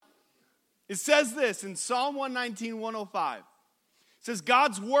It says this in Psalm 119, 105. It says,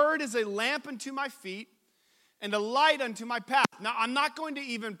 God's word is a lamp unto my feet and a light unto my path. Now, I'm not going to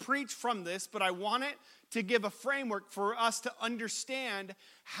even preach from this, but I want it to give a framework for us to understand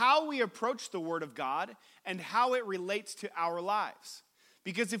how we approach the Word of God and how it relates to our lives.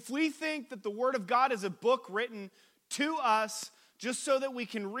 Because if we think that the Word of God is a book written to us just so that we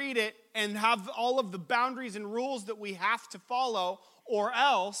can read it and have all of the boundaries and rules that we have to follow or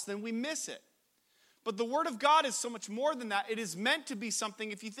else, then we miss it. But the Word of God is so much more than that. It is meant to be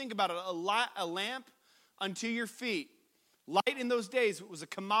something, if you think about it, a lamp unto your feet. Light in those days was a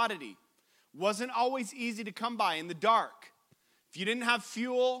commodity. Wasn't always easy to come by in the dark. If you didn't have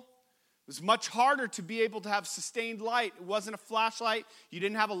fuel, it was much harder to be able to have sustained light. It wasn't a flashlight. You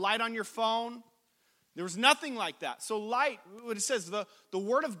didn't have a light on your phone. There was nothing like that. So light, what it says, the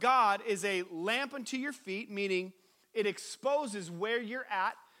Word of God is a lamp unto your feet, meaning it exposes where you're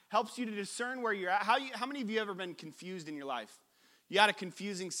at, helps you to discern where you're at. How many of you have ever been confused in your life? You had a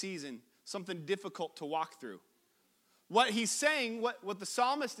confusing season, something difficult to walk through. What he's saying, what the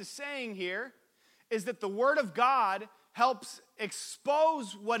psalmist is saying here, is that the Word of God helps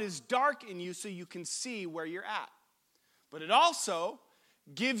expose what is dark in you so you can see where you're at. But it also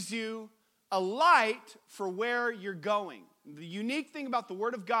gives you a light for where you're going. The unique thing about the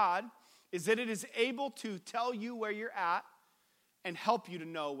Word of God is that it is able to tell you where you're at and help you to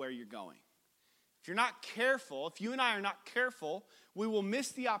know where you're going. If you're not careful, if you and I are not careful, we will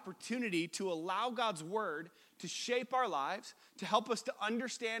miss the opportunity to allow God's Word to shape our lives, to help us to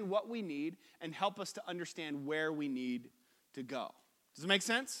understand what we need, and help us to understand where we need to go. Does it make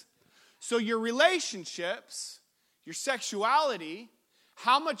sense? So your relationships, your sexuality,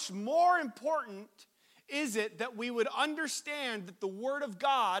 how much more important is it that we would understand that the Word of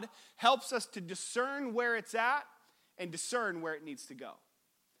God helps us to discern where it's at and discern where it needs to go?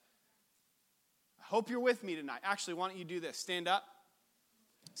 I hope you're with me tonight. Actually, why don't you do this? Stand up.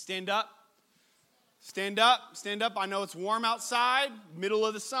 Stand up. Stand up. Stand up. I know it's warm outside, middle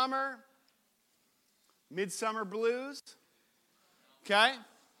of the summer, midsummer blues. Okay?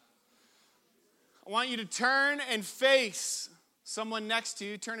 I want you to turn and face someone next to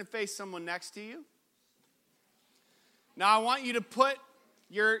you. Turn and face someone next to you. Now I want you to put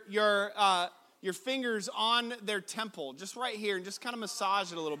your fingers on their temple, just right here, and just kind of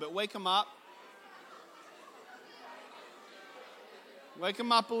massage it a little bit. Wake them up. Wake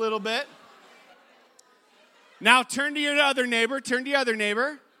them up a little bit. Now turn to your other neighbor. Turn to your other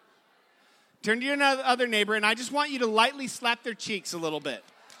neighbor. Turn to your other neighbor, and I just want you to lightly slap their cheeks a little bit.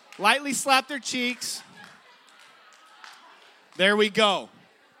 Lightly slap their cheeks. There we go.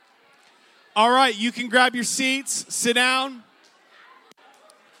 All right, you can grab your seats. Sit down.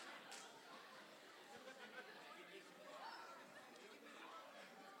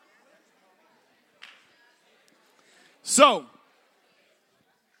 So,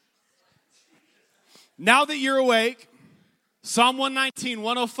 now that you're awake, Psalm 119,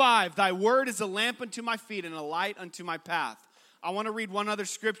 105, thy word is a lamp unto my feet and a light unto my path. I want to read one other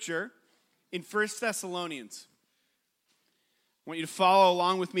scripture in 1 Thessalonians. I want you to follow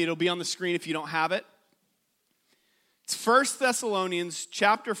along with me. It'll be on the screen if you don't have it. It's 1 Thessalonians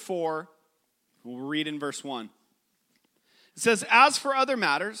chapter 4. We'll read in verse 1. It says, as for other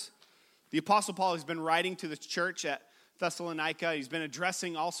matters, the Apostle Paul has been writing to the church at Thessalonica. He's been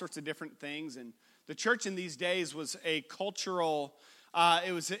addressing all sorts of different things, and the church in these days was a cultural,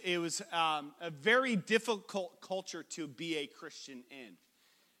 it was a very difficult culture to be a Christian in.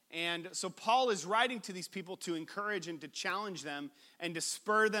 And so Paul is writing to these people to encourage and to challenge them and to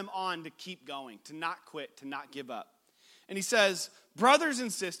spur them on to keep going, to not quit, to not give up. And he says, brothers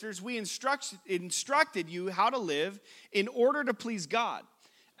and sisters, we instructed you how to live in order to please God,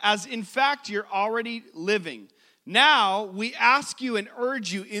 as in fact you're already living. Now, we ask you and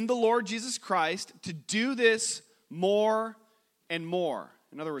urge you in the Lord Jesus Christ to do this more and more.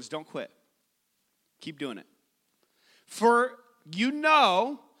 In other words, don't quit. Keep doing it. For you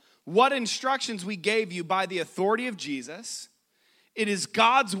know what instructions we gave you by the authority of Jesus. It is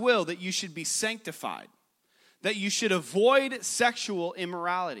God's will that you should be sanctified, that you should avoid sexual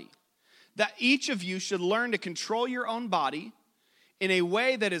immorality, that each of you should learn to control your own body in a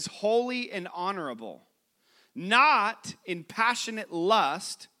way that is holy and honorable, not in passionate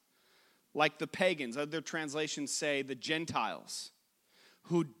lust like the pagans. Other translations say the Gentiles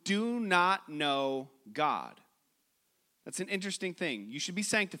who do not know God. That's an interesting thing. You should be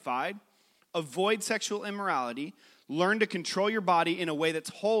sanctified, avoid sexual immorality, learn to control your body in a way that's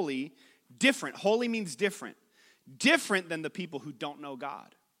holy, different. Holy means different. Different than the people who don't know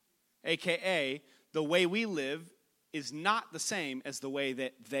God. AKA, the way we live is not the same as the way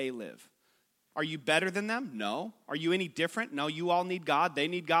that they live. Are you better than them? No. Are you any different? No, you all need God. They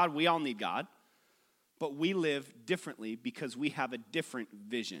need God. We all need God. But we live differently because we have a different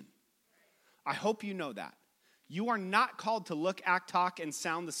vision. I hope you know that. You are not called to look, act, talk, and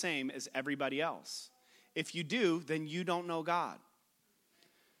sound the same as everybody else. If you do, then you don't know God.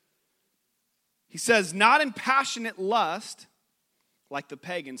 He says, not in passionate lust, like the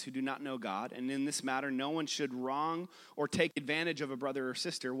pagans who do not know God. And in this matter, no one should wrong or take advantage of a brother or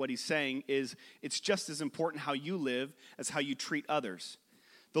sister. What he's saying is it's just as important how you live as how you treat others.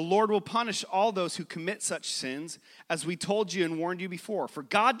 The Lord will punish all those who commit such sins, as we told you and warned you before. For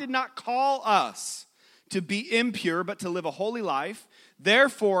God did not call us to be impure, but to live a holy life.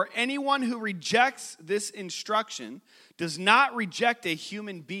 Therefore, anyone who rejects this instruction does not reject a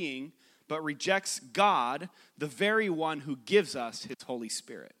human being, but rejects God, the very one who gives us his Holy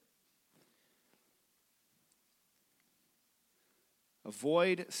Spirit.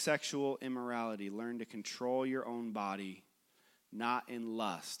 Avoid sexual immorality. Learn to control your own body, not in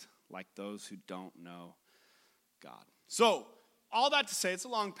lust, like those who don't know God. So, all that to say, it's a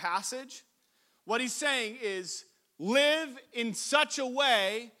long passage. What he's saying is, live in such a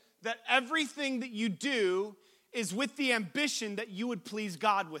way that everything that you do is with the ambition that you would please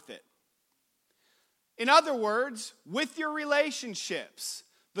God with it. In other words, with your relationships,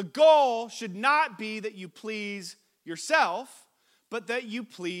 the goal should not be that you please yourself, but that you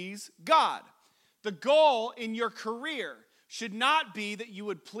please God. The goal in your career should not be that you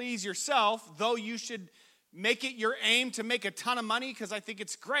would please yourself, though you should make it your aim to make a ton of money, because I think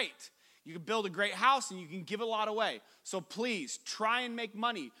it's great. You can build a great house and you can give a lot away. So please, try and make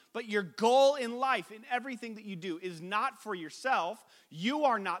money. But your goal in life, in everything that you do, is not for yourself. You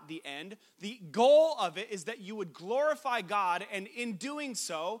are not the end. The goal of it is that you would glorify God, and in doing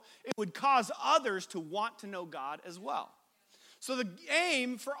so, it would cause others to want to know God as well. So the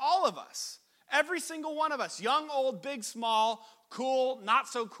aim for all of us, every single one of us, young, old, big, small, cool, not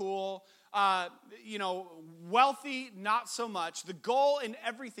so cool, wealthy, not so much. The goal in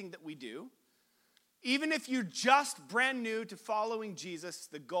everything that we do, even if you're just brand new to following Jesus,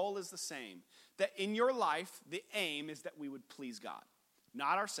 the goal is the same. That in your life, the aim is that we would please God,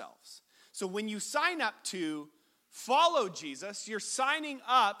 not ourselves. So when you sign up to follow Jesus, you're signing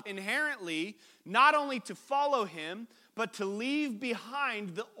up inherently not only to follow him, but to leave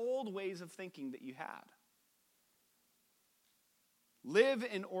behind the old ways of thinking that you had. Live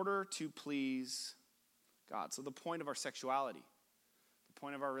in order to please God. So the point of our sexuality, the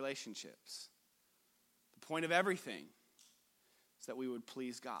point of our relationships, the point of everything is that we would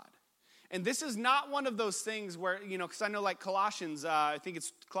please God. And this is not one of those things where, because I know like Colossians, I think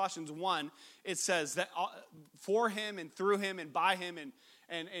it's Colossians 1, it says that for him and through him and by him and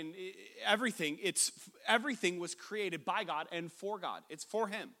everything, everything was created by God and for God. It's for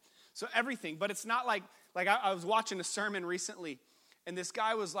him. So everything, but it's not like I was watching a sermon recently, and this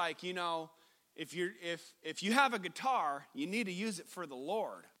guy was like, if you have a guitar, you need to use it for the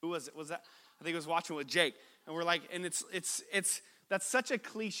Lord. Who was it? Was that? I think I was watching with Jake, and we're like, and it's that's such a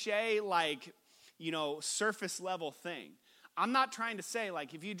cliche, surface level thing. I'm not trying to say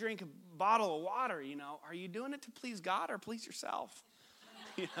if you drink a bottle of water, are you doing it to please God or please yourself?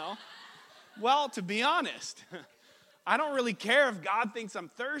 Well, to be honest, I don't really care if God thinks I'm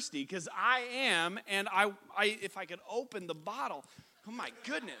thirsty, because I am, and I if I could open the bottle, oh my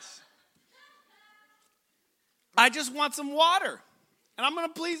goodness. I just want some water, and I'm going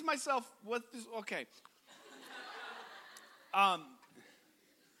to please myself with this. Okay.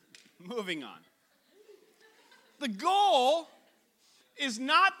 Moving on. The goal is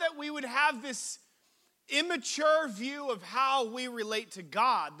not that we would have this immature view of how we relate to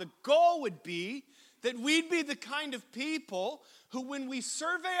God. The goal would be that we'd be the kind of people who, when we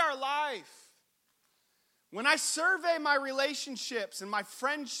survey our life, when I survey my relationships and my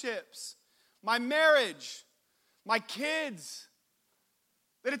friendships, my marriage, my kids,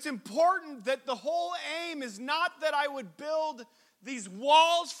 that it's important that the whole aim is not that I would build these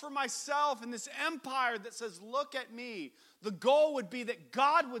walls for myself and this empire that says, look at me. The goal would be that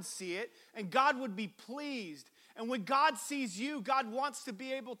God would see it and God would be pleased. And when God sees you, God wants to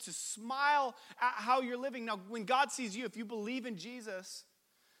be able to smile at how you're living. Now, when God sees you, if you believe in Jesus,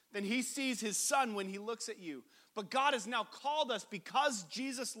 then he sees his son when he looks at you. But God has now called us, because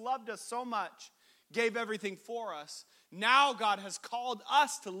Jesus loved us so much, gave everything for us. Now God has called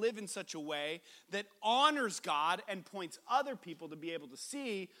us to live in such a way that honors God and points other people to be able to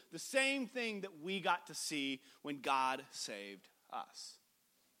see the same thing that we got to see when God saved us.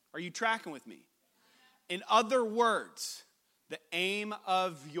 Are you tracking with me? In other words, the aim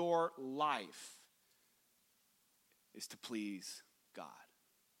of your life is to please God.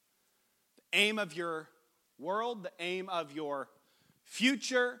 aim of your world, the aim of your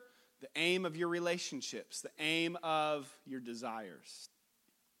future, the aim of your relationships, the aim of your desires.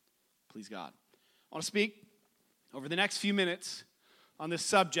 Please God. I want to speak over the next few minutes on this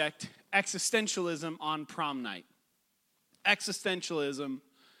subject, existentialism on prom night. Existentialism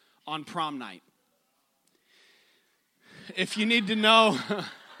on prom night. If you need to know,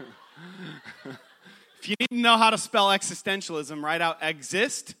 how to spell existentialism, write out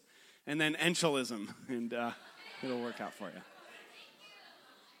exist and then entialism, and it'll work out for you.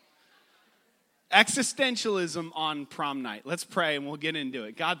 Existentialism on prom night. Let's pray and we'll get into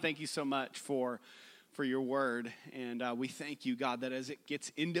it. God, thank you so much for your word. And we thank you, God, that as it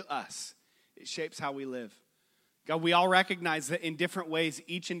gets into us, it shapes how we live. God, we all recognize that in different ways,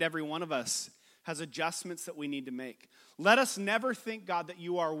 each and every one of us has adjustments that we need to make. Let us never think, God, that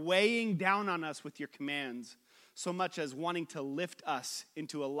you are weighing down on us with your commands so much as wanting to lift us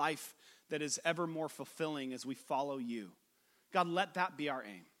into a life that is ever more fulfilling as we follow you. God, let that be our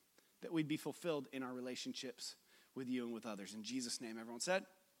aim, that we'd be fulfilled in our relationships with you and with others. In Jesus' name, everyone said?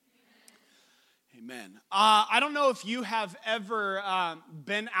 Amen. I don't know if you have ever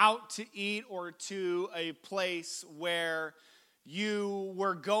been out to eat or to a place where you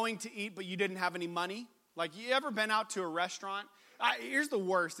were going to eat but you didn't have any money. Like, you ever been out to a restaurant? Here's the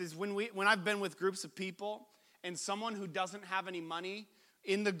worst, is when I've been with groups of people and someone who doesn't have any money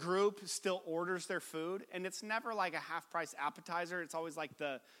in the group still orders their food, and it's never like a half-price appetizer. It's always like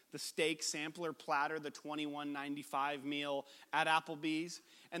the steak sampler platter, the $21.95 meal at Applebee's.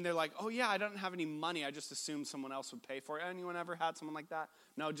 And they're like, oh yeah, I don't have any money. I just assumed someone else would pay for it. Anyone ever had someone like that?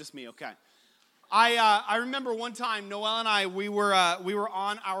 No, just me. Okay. I remember one time, Noelle and I, we were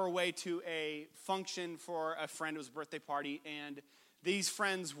on our way to a function for a friend. It was a birthday party, and these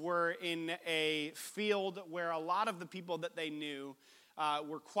friends were in a field where a lot of the people that they knew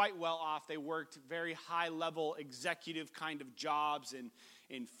were quite well off. They worked very high-level executive kind of jobs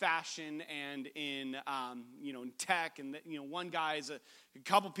in fashion and in tech. And one guy's a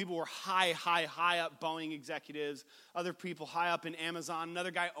couple people were high up Boeing executives. Other people high up in Amazon.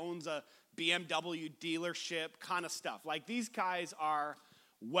 Another guy owns a BMW dealership, kind of stuff. Like, these guys are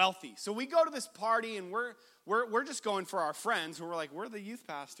wealthy. So we go to this party, and we're just going for our friends who were like, we're the youth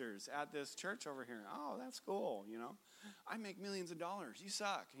pastors at this church over here. Oh, that's cool, I make millions of dollars. You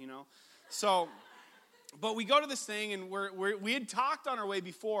suck, So, but we go to this thing, and we had talked on our way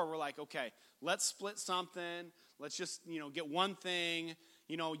before. We're like, okay, let's split something. Let's just, get one thing.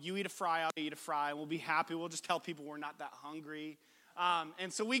 You eat a fry, I'll eat a fry, and we'll be happy. We'll just tell people we're not that hungry.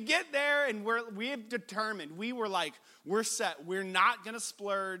 And so we get there, and we have determined, we were like, we're set. We're not going to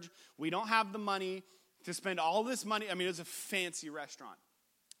splurge. We don't have the money to spend all this money. I mean, it was a fancy restaurant,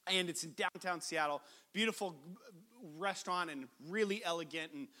 and it's in downtown Seattle. Beautiful restaurant and really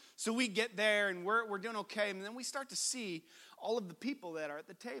elegant. And so we get there, and we're doing okay. And then we start to see all of the people that are at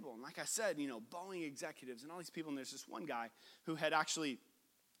the table. And like I said, Boeing executives and all these people. And there's this one guy who had actually,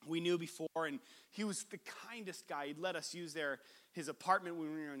 we knew before, and he was the kindest guy. He'd let us use his apartment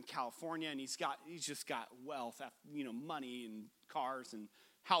when we were in California, and he's just got wealth, money and cars and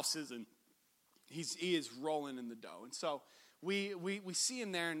houses, and he is rolling in the dough. And so we see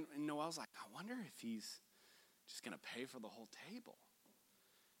him there, and Noelle's like, I wonder if he's just going to pay for the whole table.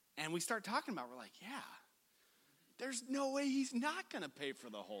 And we start talking about, we're like, yeah, there's no way he's not going to pay for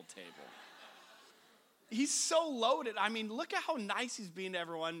the whole table. He's so loaded. I mean, look at how nice he's being to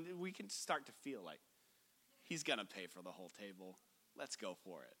everyone. We can start to feel like he's going to pay for the whole table. Let's go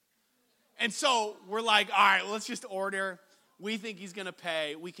for it. And so we're like, all right, let's just order. We think he's going to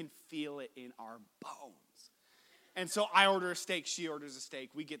pay. We can feel it in our bones. And so I order a steak. She orders a steak.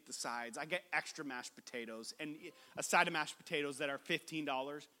 We get the sides. I get extra mashed potatoes and a side of mashed potatoes that are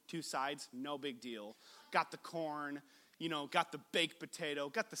 $15. 2 sides, no big deal. Got the corn, got the baked potato,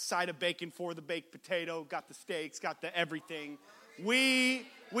 got the side of bacon for the baked potato, got the steaks, got the everything. We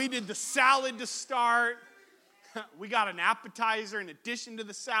did the salad to start. We got an appetizer in addition to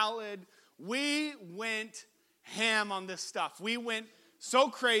the salad. We went ham on this stuff. We went so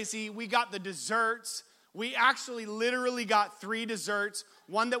crazy. We got the desserts. We actually literally got 3 desserts,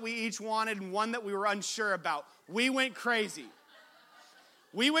 one that we each wanted and one that we were unsure about. We went crazy.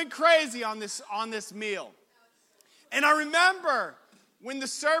 We went crazy on this meal. And I remember when the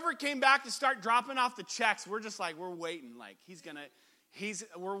server came back to start dropping off the checks, we're just like, we're waiting. Like,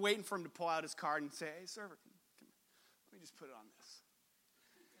 we're waiting for him to pull out his card and say, hey, server, let me just put it on this.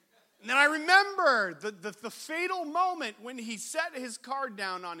 And then I remember the fatal moment when he set his card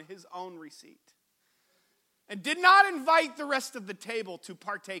down on his own receipt and did not invite the rest of the table to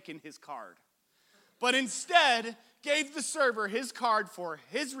partake in his card, but instead gave the server his card for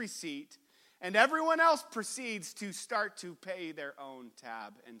his receipt And everyone else proceeds to start to pay their own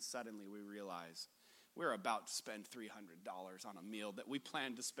tab. And suddenly we realize we're about to spend $300 on a meal that we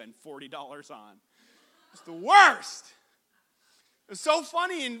planned to spend $40 on. It's the worst. It's so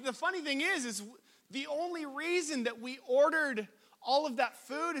funny. And the funny thing is the only reason that we ordered all of that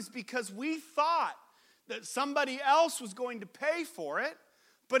food is because we thought that somebody else was going to pay for it.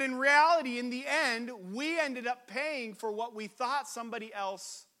 But in reality, in the end, we ended up paying for what we thought somebody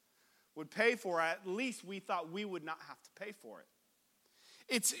else would pay for. At least we thought we would not have to pay for it.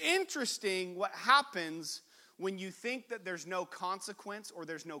 It's interesting what happens when you think that there's no consequence or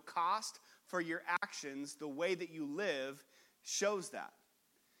there's no cost for your actions. The way that you live shows that.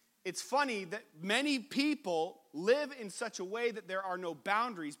 It's funny that many people live in such a way that there are no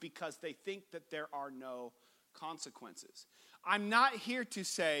boundaries because they think that there are no consequences. I'm not here to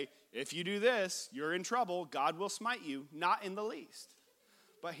say, if you do this, you're in trouble, God will smite you. Not in the least.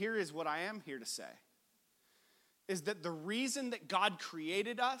 But here is what I am here to say. Is that the reason that God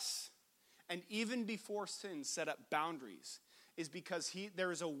created us, and even before sin set up boundaries, is because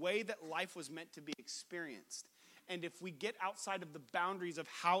there is a way that life was meant to be experienced. And if we get outside of the boundaries of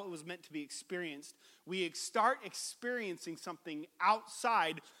how it was meant to be experienced, we start experiencing something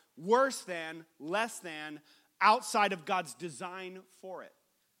outside, worse than, less than, outside of God's design for it.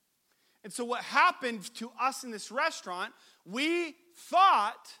 And so what happened to us in this restaurant, we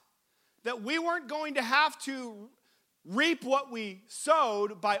thought that we weren't going to have to reap what we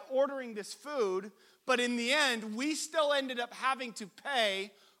sowed by ordering this food, but in the end, we still ended up having to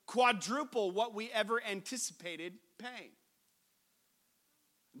pay quadruple what we ever anticipated paying.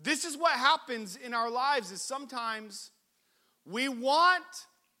 This is what happens in our lives, is sometimes we want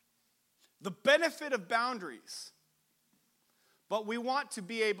the benefit of boundaries, but we want to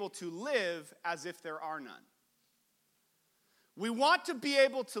be able to live as if there are none. We want to be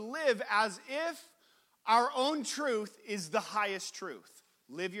able to live as if our own truth is the highest truth.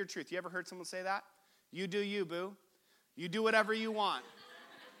 Live your truth. You ever heard someone say that? You do you, boo. You do whatever you want.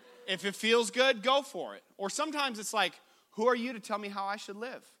 If it feels good, go for it. Or sometimes it's like, who are you to tell me how I should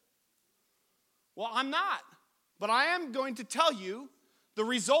live? Well, I'm not. But I am going to tell you the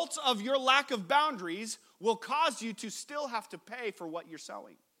results of your lack of boundaries will cause you to still have to pay for what you're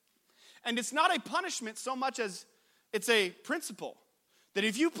sowing. And it's not a punishment so much as it's a principle. That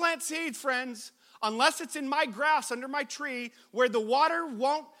if you plant seeds, friends, unless it's in my grass under my tree where the water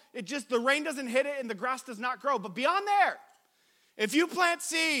the rain doesn't hit it and the grass does not grow. But beyond there, if you plant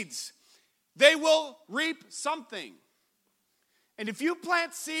seeds, they will reap something. And if you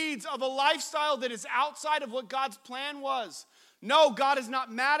plant seeds of a lifestyle that is outside of what God's plan was, no, God is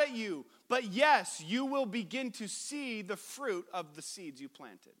not mad at you. But yes, you will begin to see the fruit of the seeds you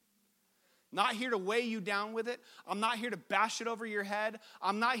planted. Not here to weigh you down with it. I'm not here to bash it over your head.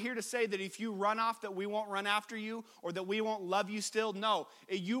 I'm not here to say that if you run off that we won't run after you or that we won't love you still. No,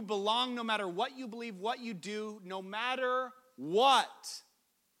 you belong no matter what you believe, what you do, no matter what.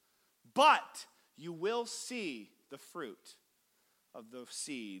 But you will see the fruit of those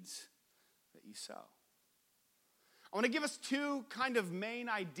seeds that you sow. I want to give us two kind of main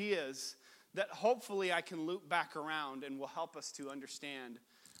ideas that hopefully I can loop back around and will help us to understand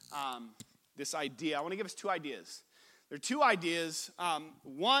this idea. I want to give us two ideas. There are two ideas.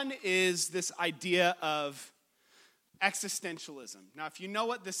 One is this idea of existentialism. Now, if you know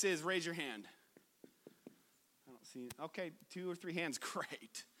what this is, raise your hand. I don't see it. Okay, 2 or 3 hands,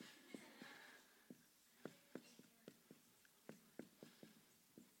 great.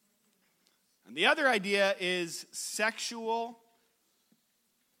 And the other idea is sexual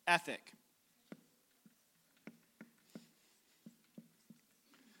ethic.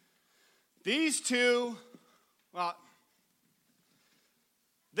 These two, well,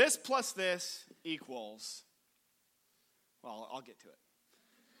 this plus this equals, well, I'll get to it.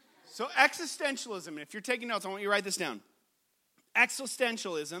 So existentialism, and if you're taking notes, I want you to write this down.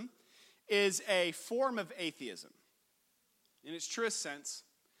 Existentialism is a form of atheism. In its truest sense,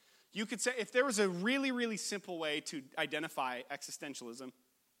 you could say, if there was a really, really simple way to identify existentialism, it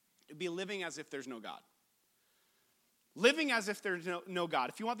would be living as if there's no God. Living as if there's no God.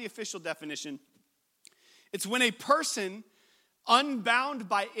 If you want the official definition, it's when a person, unbound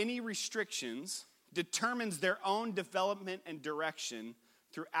by any restrictions, determines their own development and direction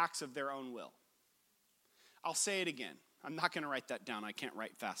through acts of their own will. I'll say it again. I'm not going to write that down. I can't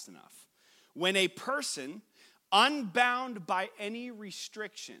write fast enough. When a person, unbound by any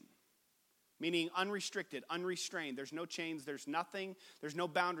restriction, meaning unrestricted, unrestrained. There's no chains, there's nothing, there's no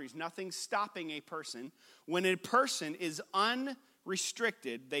boundaries, nothing stopping a person. When a person is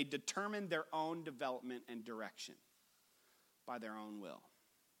unrestricted, they determine their own development and direction by their own will.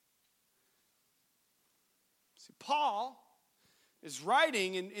 See, Paul is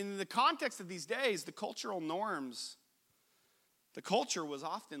writing in the context of these days, the cultural norms. The culture was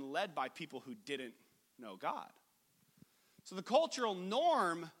often led by people who didn't know God. So the cultural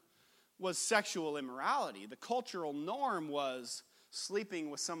norm was sexual immorality. The cultural norm was sleeping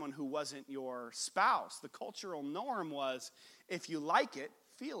with someone who wasn't your spouse. The cultural norm was, if you like it,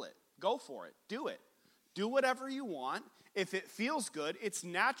 feel it. Go for it. Do it. Do whatever you want. If it feels good, it's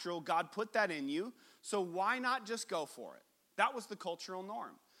natural. God put that in you. So why not just go for it? That was the cultural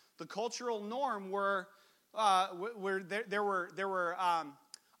norm. The cultural norm were there were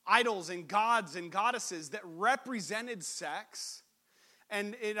idols and gods and goddesses that represented sex,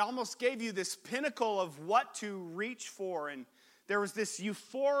 and it almost gave you this pinnacle of what to reach for. And there was this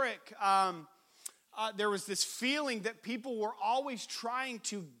euphoric, there was this feeling that people were always trying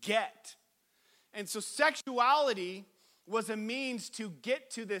to get. And so sexuality was a means to get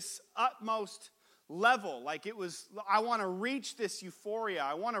to this utmost level. Like it was, I want to reach this euphoria.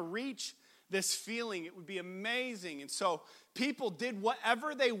 I want to reach this feeling. It would be amazing. And so people did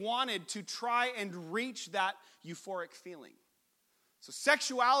whatever they wanted to try and reach that euphoric feeling. So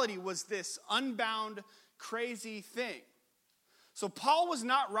sexuality was this unbound, crazy thing. So Paul was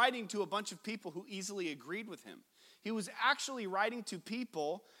not writing to a bunch of people who easily agreed with him. He was actually writing to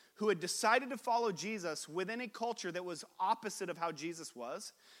people who had decided to follow Jesus within a culture that was opposite of how Jesus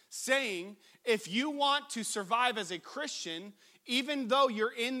was, saying, if you want to survive as a Christian, even though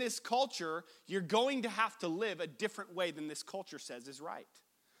you're in this culture, you're going to have to live a different way than this culture says is right.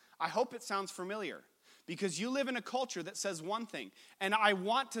 I hope it sounds familiar, because you live in a culture that says one thing, and I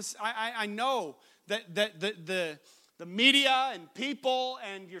know that the media and people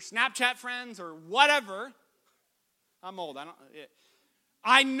and your Snapchat friends or whatever, I'm old,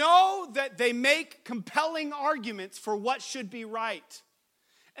 I know that they make compelling arguments for what should be right.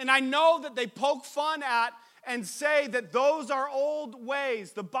 And I know that they poke fun at and say that those are old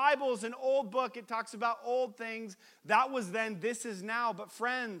ways. The Bible is an old book. It talks about old things. That was then, this is now. But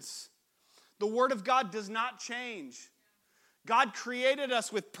friends, the Word of God does not change. God created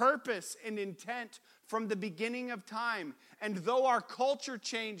us with purpose and intent from the beginning of time. And though our culture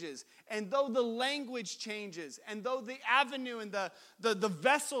changes, and though the language changes, and though the avenue and the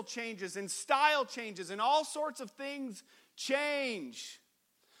vessel changes, and style changes, and all sorts of things change,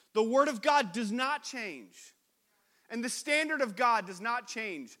 the Word of God does not change. And the standard of God does not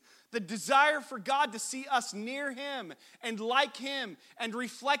change. The desire for God to see us near Him and like Him and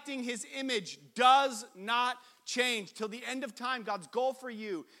reflecting His image does not change. Till the end of time, God's goal for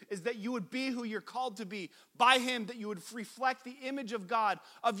you is that you would be who you're called to be by Him, that you would reflect the image of God,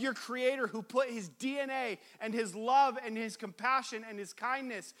 of your Creator who put His DNA and His love and His compassion and His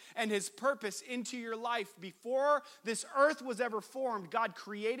kindness and His purpose into your life. Before this earth was ever formed, God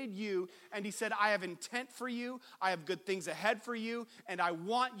created you, and He said, I have intent for you, I have good things ahead for you, and I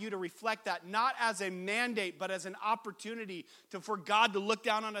want you to reflect that, not as a mandate, but as an opportunity for God to look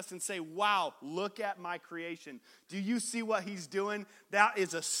down on us and say, wow, look at my creation. Do you see what He's doing? That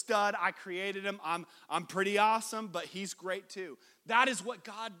is a stud. I created him. I'm pretty awesome, but he's great too. That is what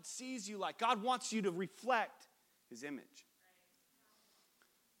God sees you like. God wants you to reflect His image.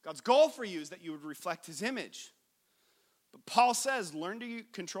 God's goal for you is that you would reflect His image. But Paul says, learn to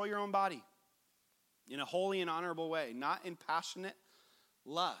control your own body in a holy and honorable way, not in passionate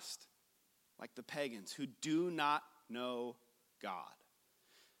lust like the pagans who do not know God.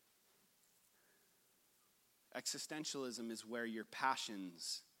 Existentialism is where your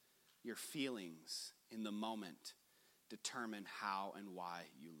passions, your feelings in the moment determine how and why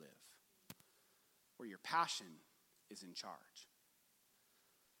you live. Where your passion is in charge.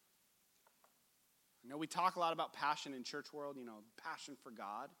 I know we talk a lot about passion in church world, passion for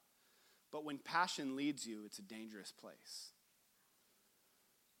God. But when passion leads you, it's a dangerous place.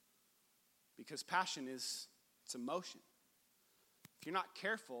 Because passion it's emotion. If you're not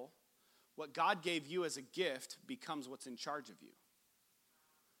careful, what God gave you as a gift becomes what's in charge of you.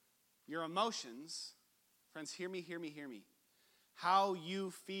 Your emotions, friends, hear me. How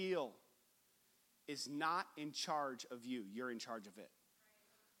you feel is not in charge of you. You're in charge of it.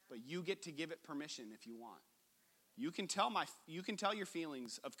 But you get to give it permission if you want. You can tell your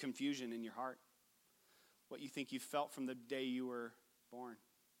feelings of confusion in your heart. What you think you felt from the day you were born.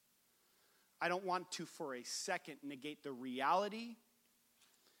 I don't want to for a second negate the reality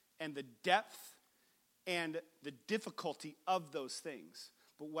and the depth and the difficulty of those things.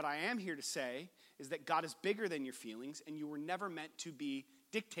 But what I am here to say is that God is bigger than your feelings, and you were never meant to be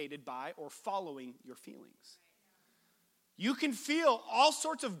dictated by or following your feelings. You can feel all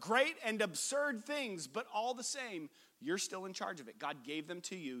sorts of great and absurd things, but all the same, You're still in charge of it. God gave them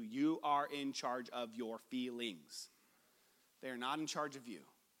to you. You are in charge of your feelings. They are not in charge of you.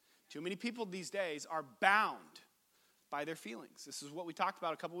 Too many people these days are bound by their feelings. This is what we talked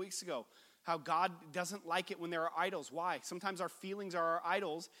about a couple weeks ago, how God doesn't like it when there are idols. Why? Sometimes our feelings are our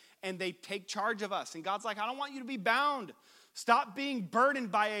idols, and they take charge of us. And God's like, I don't want you to be bound. Stop being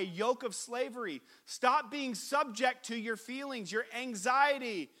burdened by a yoke of slavery. Stop being subject to your feelings, your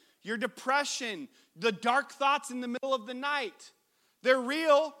anxiety, your depression, the dark thoughts in the middle of the night. They're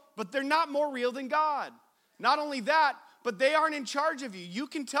real, but they're not more real than God. Not only that, but they aren't in charge of you. You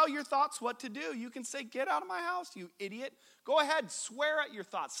can tell your thoughts what to do. You can say, get out of my house, you idiot. Go ahead, swear at your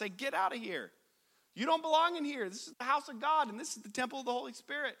thoughts. Say, get out of here. You don't belong in here. This is the house of God, and this is the temple of the Holy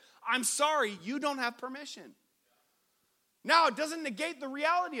Spirit. I'm sorry, you don't have permission. Now, it doesn't negate the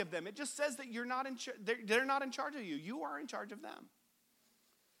reality of them. It just says that they're not in charge of you. You are in charge of them.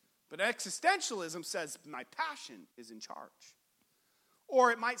 But existentialism says my passion is in charge.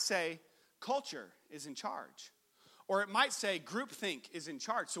 Or it might say culture is in charge. Or it might say groupthink is in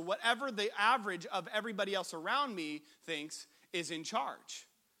charge. So whatever the average of everybody else around me thinks is in charge.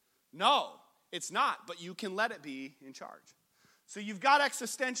 No, it's not, but you can let it be in charge. So you've got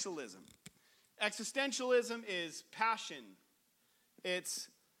existentialism. Existentialism is passion. It's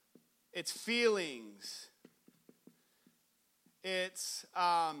feelings. It's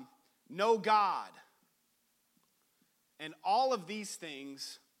no God. And all of these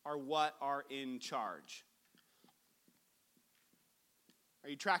things are what are in charge. Are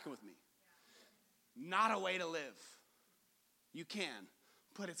you tracking with me? Not a way to live. You can,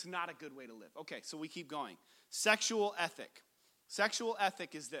 but it's not a good way to live. Okay, so we keep going. Sexual ethic. Sexual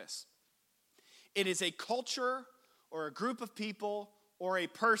ethic is this. It is a culture or a group of people or a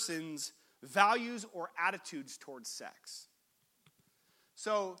person's values or attitudes towards sex.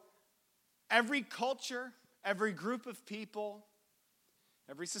 So every culture, every group of people,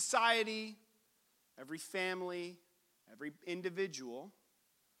 every society, every family, every individual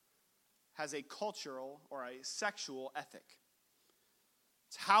has a cultural or a sexual ethic.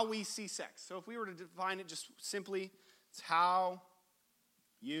 It's how we see sex. So if we were to define it just simply, it's how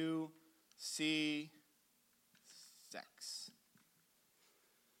you see sex.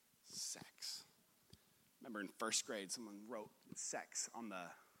 Sex. Remember in first grade, someone wrote sex on the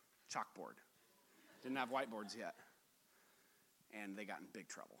chalkboard. Didn't have whiteboards yet. And they got in big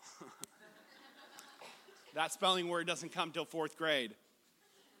trouble. That spelling word doesn't come till fourth grade.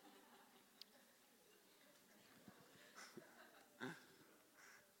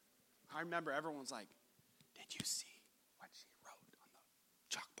 I remember everyone's like, did you see what she wrote on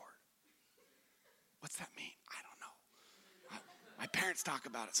the chalkboard? What's that mean? I don't know. My parents talk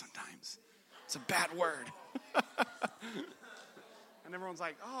about it sometimes. It's a bad word. And everyone's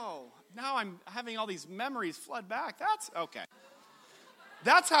like, oh, now I'm having all these memories flood back. That's okay.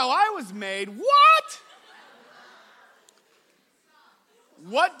 That's how I was made.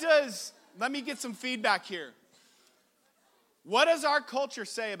 Let me get some feedback here. What does our culture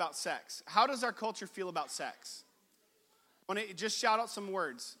say about sex? How does our culture feel about sex? Want to just shout out some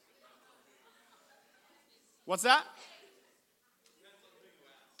words. What's that?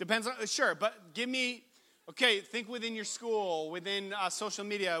 Depends on, sure, but give me, okay, think within your school, within social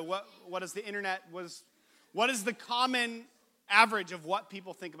media, what is the internet, what is the common average of what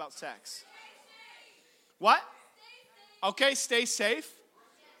people think about sex? What? Okay, stay safe.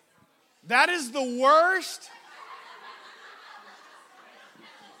 That is the worst.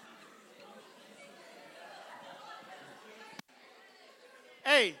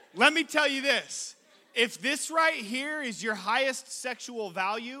 Hey, let me tell you this. If this right here is your highest sexual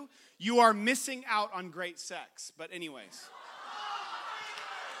value, you are missing out on great sex. But anyways.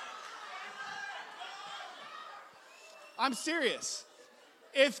 I'm serious.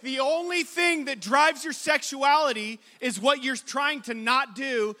 If the only thing that drives your sexuality is what you're trying to not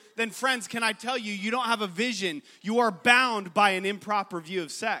do, then friends, can I tell you, you don't have a vision. You are bound by an improper view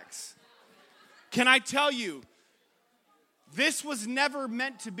of sex. Can I tell you, this was never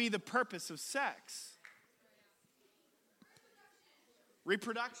meant to be the purpose of sex.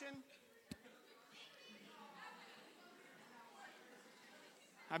 Reproduction?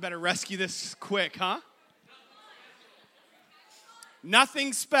 I better rescue this quick, huh?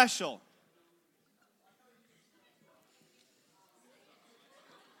 Nothing special.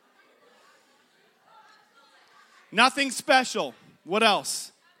 Nothing special. What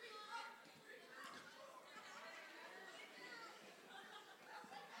else?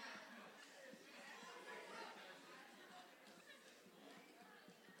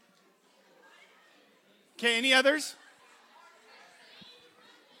 Okay, any others?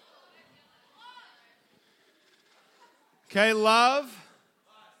 Okay, love.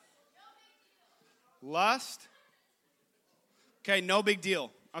 Lust. Okay, no big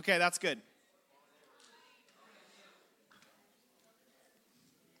deal. Okay, that's good.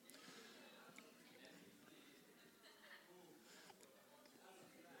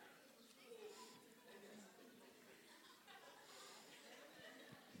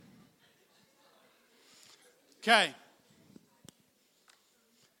 Okay.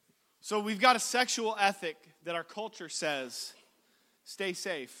 So we've got a sexual ethic that our culture says, stay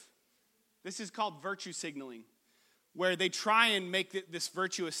safe. This is called virtue signaling, where they try and make this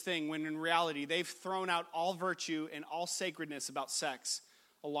virtuous thing when in reality they've thrown out all virtue and all sacredness about sex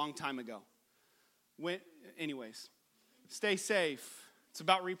a long time ago. Anyways, stay safe. It's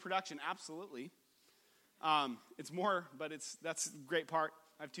about reproduction, absolutely. It's more, but that's a great part.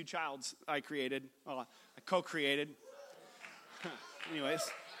 I have 2 childs I created. Well, I co-created.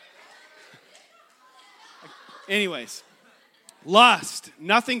 Anyways, lust,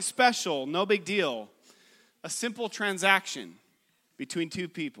 nothing special, no big deal. A simple transaction between 2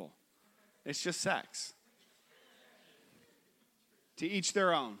 people. It's just sex. To each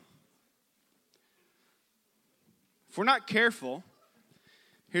their own. If we're not careful,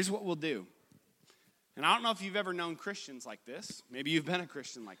 here's what we'll do. And I don't know if you've ever known Christians like this. Maybe you've been a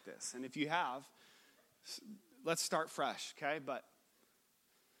Christian like this. And if you have, let's start fresh, okay? But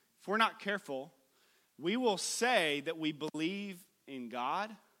if we're not careful, we will say that we believe in God,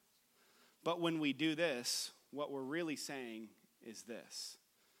 but when we do this, what we're really saying is this.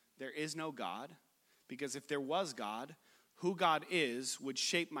 There is no God, because if there was God, who God is would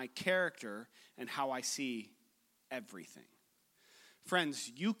shape my character and how I see everything.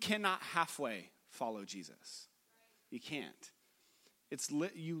 Friends, you cannot halfway follow Jesus. You can't.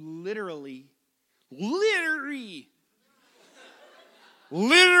 You literally,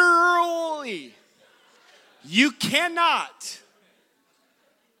 you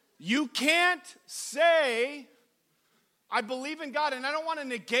can't say, I believe in God, and I don't want to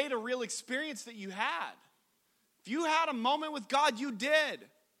negate a real experience that you had. If you had a moment with God, you did.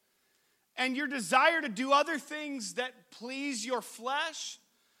 And your desire to do other things that please your flesh,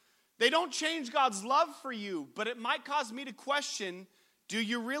 they don't change God's love for you, but it might cause me to question, do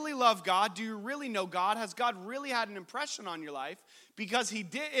you really love God? Do you really know God? Has God really had an impression on your life? Because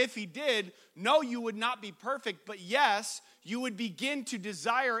if he did, no, you would not be perfect, but yes, you would begin to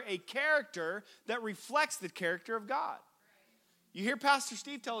desire a character that reflects the character of God. You hear Pastor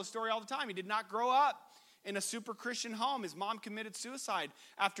Steve tell a story all the time. He did not grow up in a super Christian home. His mom committed suicide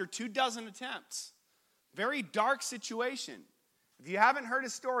after 24 attempts. Very dark situation. If you haven't heard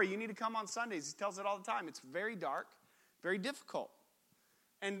his story, you need to come on Sundays. He tells it all the time. It's very dark, very difficult.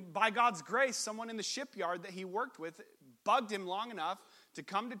 And by God's grace, someone in the shipyard that he worked with bugged him long enough to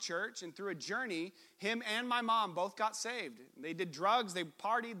come to church, and through a journey, him and my mom both got saved. They did drugs, they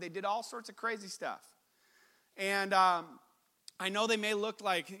partied, they did all sorts of crazy stuff. And I know they may look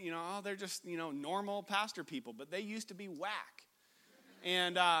like, they're just, normal pastor people, but they used to be whack.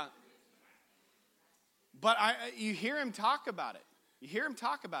 And, but you hear him talk about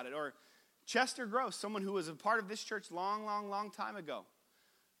it. Or Chester Gross, someone who was a part of this church long time ago.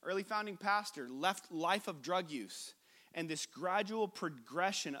 Early founding pastor, left life of drug use and this gradual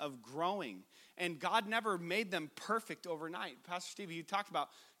progression of growing. And God never made them perfect overnight. Pastor Steve, you talked about,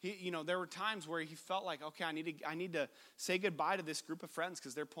 there were times where he felt like, okay, I need to say goodbye to this group of friends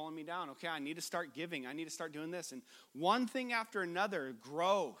because they're pulling me down. Okay, I need to start giving. I need to start doing this. And one thing after another,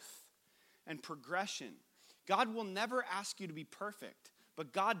 growth and progression. God will never ask you to be perfect,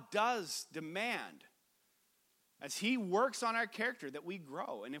 but God does demand, as he works on our character, that we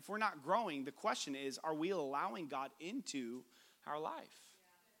grow. And if we're not growing, the question is, are we allowing God into our life?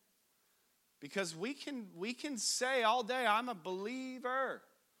 Because we can say all day, I'm a believer.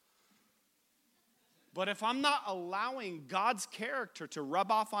 But if I'm not allowing God's character to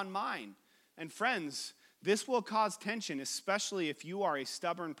rub off on mine, and friends, this will cause tension, especially if you are a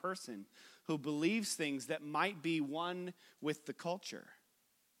stubborn person who believes things that might be one with the culture.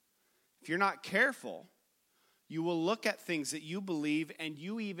 If you're not careful, you will look at things that you believe and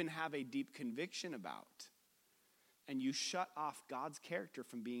you even have a deep conviction about, and you shut off God's character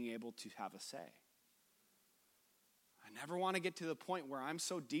from being able to have a say. I never want to get to the point where I'm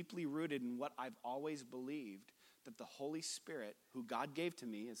so deeply rooted in what I've always believed that the Holy Spirit, who God gave to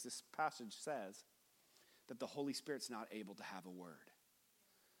me, as this passage says, that the Holy Spirit's not able to have a word.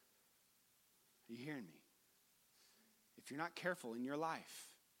 Are you hearing me? If you're not careful in your life,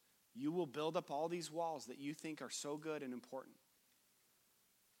 you will build up all these walls that you think are so good and important.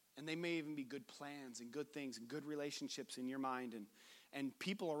 And they may even be good plans and good things and good relationships in your mind. And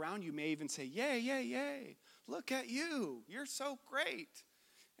people around you may even say, yay, yay, yay. Look at you. You're so great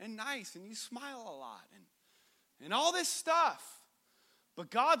and nice, and you smile a lot, and all this stuff. But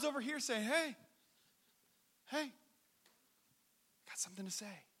God's over here saying, hey, got something to say.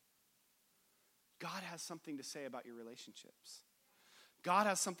 God has something to say about your relationships. God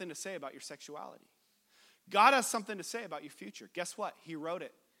has something to say about your sexuality. God has something to say about your future. Guess what? He wrote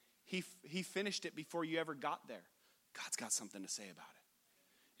it. He finished it before you ever got there. God's got something to say about it.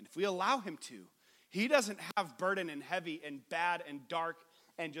 And if we allow him to, he doesn't have burden and heavy and bad and dark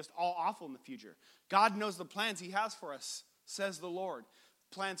and just all awful in the future. God knows the plans he has for us, says the Lord.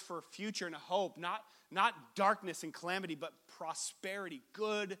 Plans for a future and a hope, not darkness and calamity, but prosperity,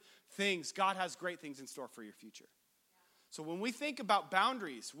 good things. God has great things in store for your future. So when we think about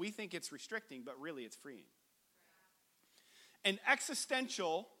boundaries, we think it's restricting, but really it's freeing. An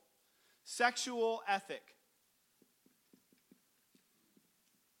existential sexual ethic.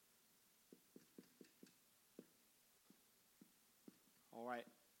 All right,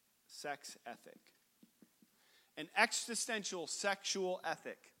 sex ethic. An existential sexual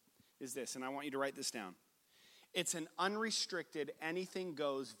ethic is this, and I want you to write this down. It's an unrestricted, anything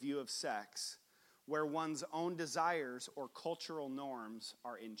goes view of sex where one's own desires or cultural norms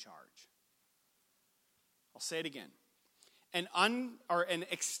are in charge. I'll say it again. An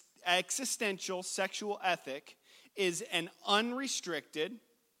existential sexual ethic is an unrestricted,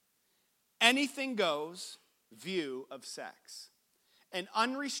 anything goes view of sex. An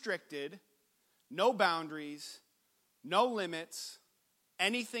unrestricted, no boundaries, no limits,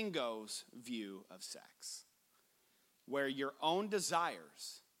 anything goes view of sex. Where your own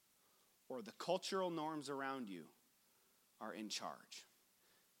desires or the cultural norms around you are in charge.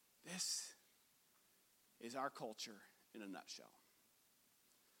 This is our culture in a nutshell.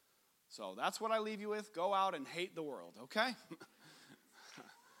 So that's what I leave you with. Go out and hate the world, okay?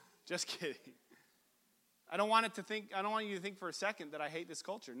 Just kidding. I don't want you to think for a second that I hate this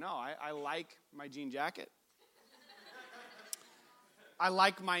culture. No, I like my jean jacket. I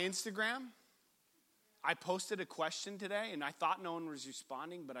like my Instagram. I posted a question today, and I thought no one was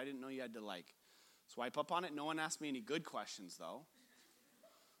responding, but I didn't know you had to, swipe up on it. No one asked me any good questions, though.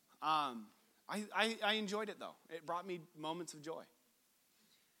 I enjoyed it, though. It brought me moments of joy.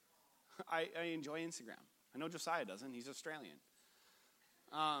 I enjoy Instagram. I know Josiah doesn't. He's Australian.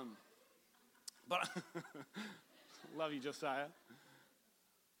 But love you, Josiah.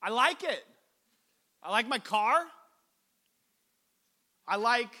 I like it. I like my car. I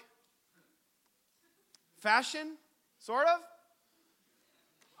like fashion, sort of.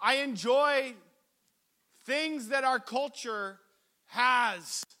 I enjoy things that our culture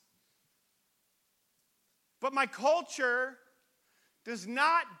has. But my culture does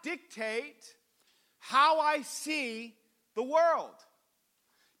not dictate how I see the world.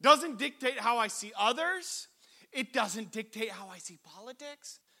 Doesn't dictate how I see others. It doesn't dictate how I see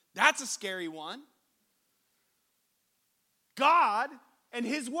politics. That's a scary one. God and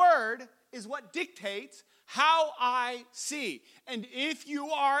his word is what dictates how I see. And if you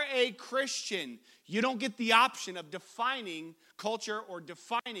are a Christian, you don't get the option of defining culture or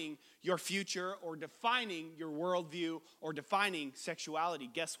defining your future or defining your worldview or defining sexuality.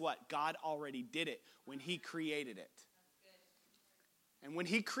 Guess what? God already did it when he created it. And when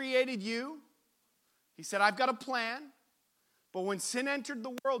he created you, he said, I've got a plan. But when sin entered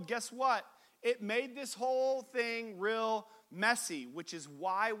the world, guess what? It made this whole thing real messy, which is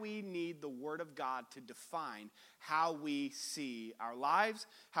why we need the Word of God to define how we see our lives,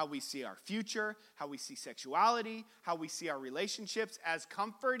 how we see our future, how we see sexuality, how we see our relationships, as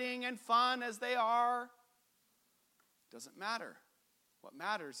comforting and fun as they are. Doesn't matter. What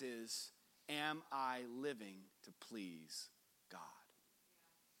matters is, am I living to please God?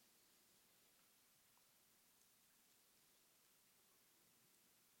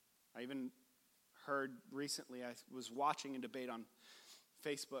 I even heard recently, I was watching a debate on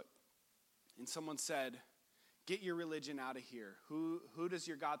Facebook, and someone said, get your religion out of here. Who does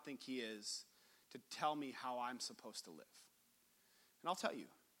your God think he is to tell me how I'm supposed to live? And I'll tell you,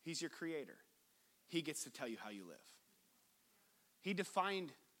 he's your creator. He gets to tell you how you live. He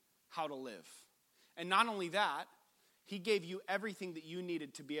defined how to live. And not only that, he gave you everything that you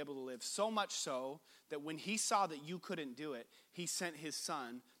needed to be able to live, so much so that when he saw that you couldn't do it, he sent his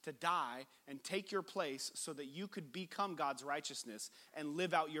son to die and take your place so that you could become God's righteousness and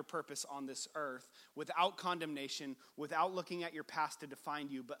live out your purpose on this earth without condemnation, without looking at your past to define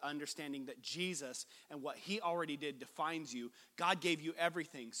you, but understanding that Jesus and what he already did defines you. God gave you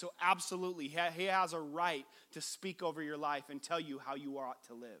everything. So absolutely, he has a right to speak over your life and tell you how you ought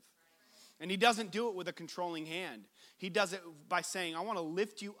to live. And he doesn't do it with a controlling hand. He does it by saying, I want to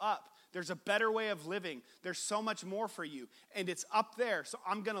lift you up. There's a better way of living. There's so much more for you. And it's up there, so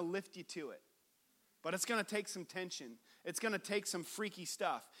I'm going to lift you to it. But it's going to take some tension. It's going to take some freaky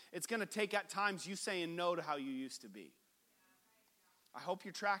stuff. It's going to take at times you saying no to how you used to be. I hope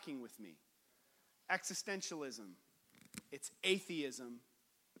you're tracking with me. Existentialism. It's atheism.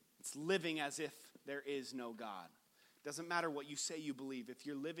 It's living as if there is no God. Doesn't matter what you say you believe. If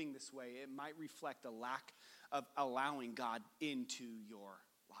you're living this way, it might reflect a lack of allowing God into your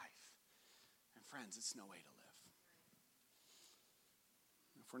life. And friends, it's no way to live.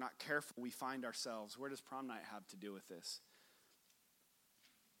 If we're not careful, we find ourselves, where does prom night have to do with this?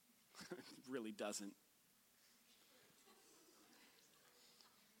 It really doesn't.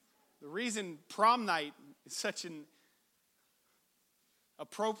 The reason prom night is such an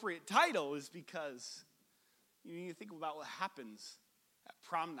appropriate title is because you think about what happens at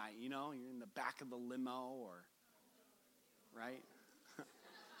prom night, you're in the back of the limo right?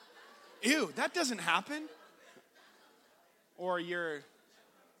 Ew, that doesn't happen. Or you're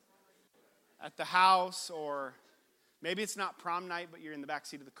at the house, or maybe it's not prom night, but you're in the back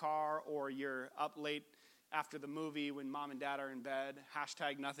seat of the car, or you're up late after the movie when mom and dad are in bed.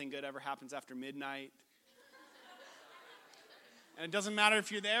 # nothing good ever happens after midnight. And it doesn't matter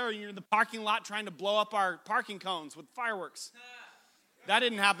if you're there or you're in the parking lot trying to blow up our parking cones with fireworks. That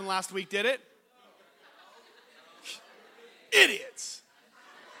didn't happen last week, did it? Idiots.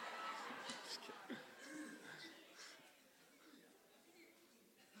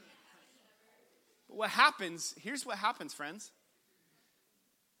 But here's what happens, friends.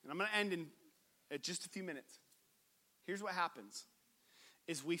 And I'm going to end in just a few minutes. Here's what happens,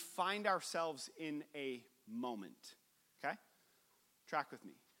 is we find ourselves in a moment, okay? Track with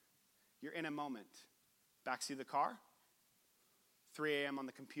me. You're in a moment. Backseat of the car, 3 a.m. on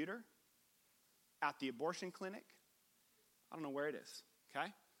the computer, at the abortion clinic. I don't know where it is,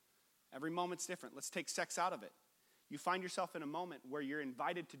 okay? Every moment's different. Let's take sex out of it. You find yourself in a moment where you're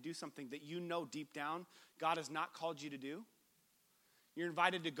invited to do something that you know deep down God has not called you to do. You're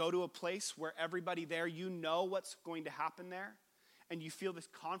invited to go to a place where everybody there, you know what's going to happen there, and you feel this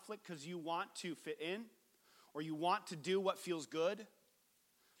conflict because you want to fit in, or you want to do what feels good,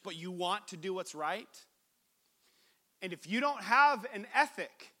 but you want to do what's right. And if you don't have an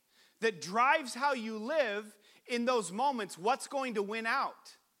ethic that drives how you live in those moments, what's going to win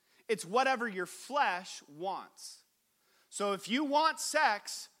out? It's whatever your flesh wants. So if you want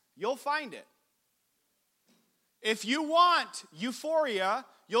sex, you'll find it. If you want euphoria,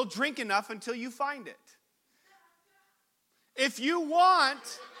 you'll drink enough until you find it. If you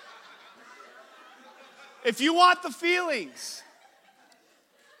want the feelings,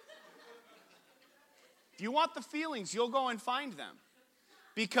 you'll go and find them.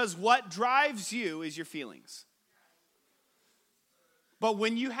 Because what drives you is your feelings. But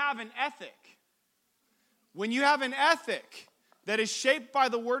when you have an ethic that is shaped by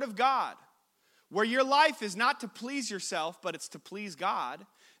the Word of God, where your life is not to please yourself, but it's to please God,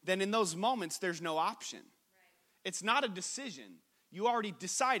 then in those moments, there's no option. It's not a decision. You already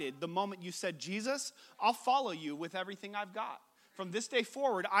decided the moment you said, Jesus, I'll follow you with everything I've got. From this day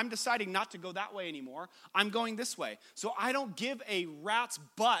forward, I'm deciding not to go that way anymore. I'm going this way. So I don't give a rat's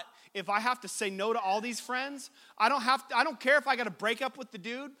butt if I have to say no to all these friends. I don't care if I got to break up with the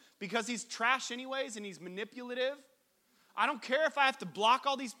dude because he's trash anyways and he's manipulative. I don't care if I have to block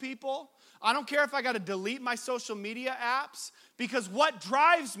all these people. I don't care if I got to delete my social media apps, because what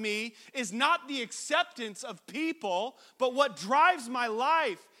drives me is not the acceptance of people, but what drives my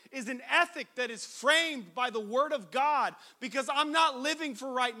life is an ethic that is framed by the Word of God, because I'm not living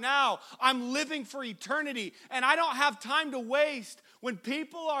for right now. I'm living for eternity, and I don't have time to waste when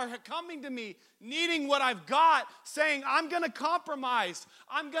people are coming to me needing what I've got, saying, I'm going to compromise.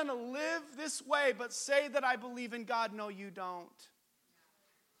 I'm going to live this way, but say that I believe in God. No, you don't.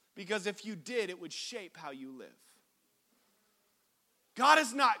 Because if you did, it would shape how you live. God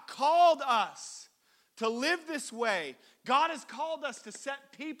has not called us to live this way. God has called us to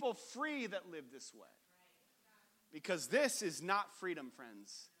set people free that live this way. Because this is not freedom,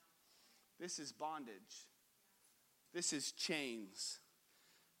 friends. This is bondage. This is chains.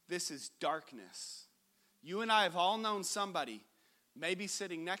 This is darkness. You and I have all known somebody, maybe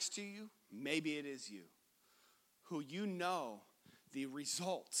sitting next to you, maybe it is you, who you know the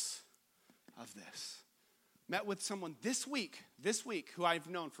results of this. Met with someone this week, who I've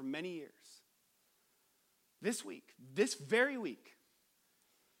known for many years. This very week.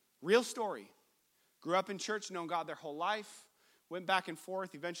 Real story. Grew up in church, known God their whole life. Went back and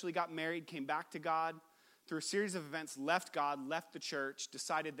forth, eventually got married, came back to God. through a series of events, left God, left the church,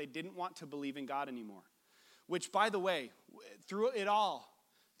 decided they didn't want to believe in God anymore. Which, by the way, through it all,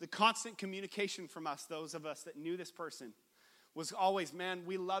 the constant communication from us, those of us that knew this person, was always, man,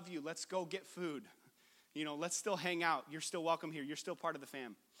 we love you. Let's go get food. Let's still hang out. You're still welcome here. You're still part of the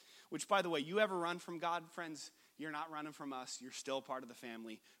fam. Which, by the way, you ever run from God, friends? You're not running from us. You're still part of the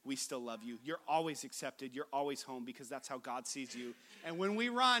family. We still love you. You're always accepted. You're always home because that's how God sees you. And when we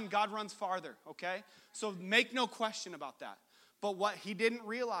run, God runs farther, okay? So make no question about that. But what he didn't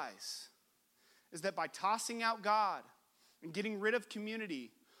realize is that by tossing out God and getting rid of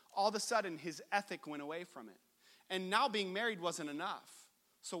community, all of a sudden his ethic went away from it. And now being married wasn't enough.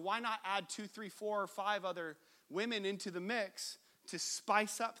 So why not add 2, 3, 4, or 5 other women into the mix to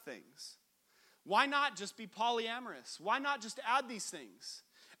spice up things? Why not just be polyamorous? Why not just add these things?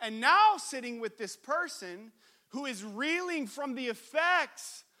 And now sitting with this person who is reeling from the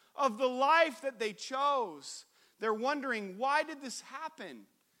effects of the life that they chose, they're wondering, why did this happen?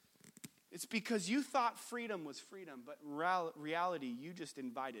 It's because you thought freedom was freedom, but in reality, you just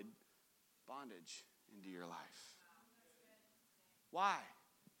invited bondage into your life. Why?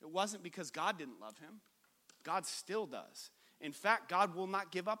 It wasn't because God didn't love him. God still does. In fact, God will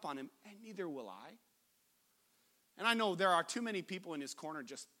not give up on him, and neither will I. And I know there are too many people in his corner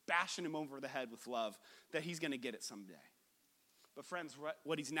just bashing him over the head with love that he's going to get it someday. But friends,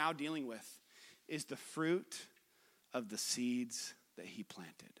 what he's now dealing with is the fruit of the seeds that he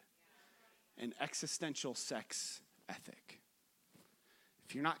planted. An existential sex ethic.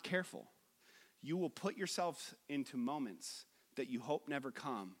 If you're not careful, you will put yourself into moments that you hope never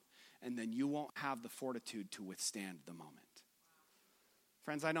come, and then you won't have the fortitude to withstand the moment.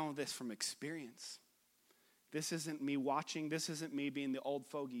 Friends, I know this from experience. This isn't me watching. This isn't me being the old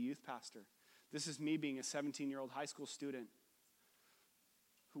fogey youth pastor. This is me being a 17-year-old high school student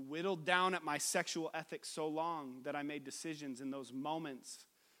who whittled down at my sexual ethics so long that I made decisions in those moments.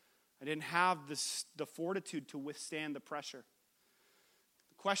 I didn't have the fortitude to withstand the pressure.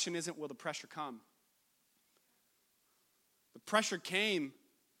 The question isn't, will the pressure come? The pressure came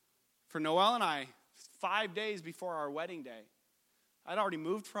for Noelle and I 5 days before our wedding day. I'd already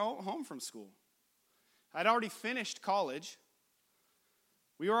moved home from school. I'd already finished college.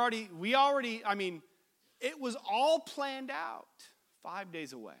 It was all planned out 5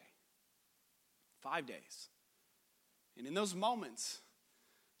 days away. 5 days. And in those moments,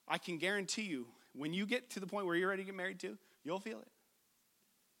 I can guarantee you, when you get to the point where you're ready to get married to, you'll feel it.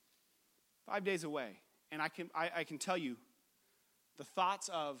 5 days away. And I can tell you, the thoughts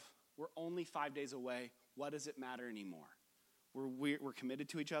of, we're only 5 days away, what does it matter anymore? We're committed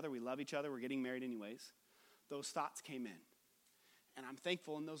to each other, we love each other, we're getting married anyways. Those thoughts came in. And I'm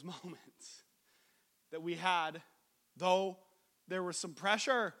thankful in those moments that we had, though there was some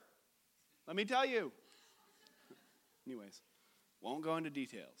pressure. Let me tell you. Anyways, won't go into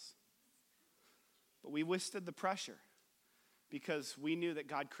details. But we withstood the pressure because we knew that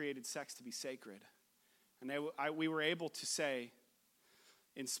God created sex to be sacred. And we were able to say,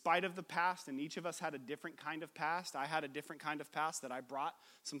 in spite of the past, and each of us had a different kind of past. I had a different kind of past that I brought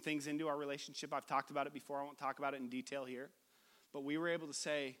some things into our relationship. I've talked about it before. I won't talk about it in detail here. But we were able to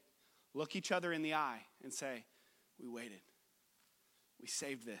say, look each other in the eye and say, we waited. We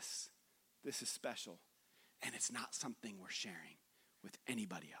saved this. This is special. And it's not something we're sharing with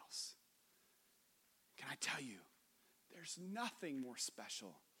anybody else. Can I tell you, there's nothing more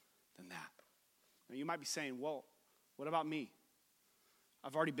special than that. Now you might be saying, well, what about me?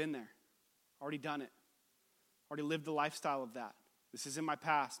 I've already been there, already done it, already lived the lifestyle of that. This is in my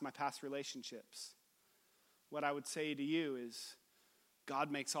past relationships. What I would say to you is,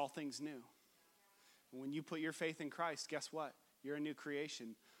 God makes all things new. And when you put your faith in Christ, guess what? You're a new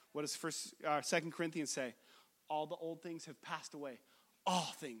creation. What does 2 Corinthians say? All the old things have passed away.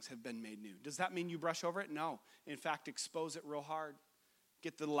 All things have been made new. Does that mean you brush over it? No. In fact, expose it real hard.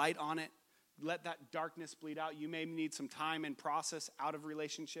 Get the light on it. Let that darkness bleed out. You may need some time and process out of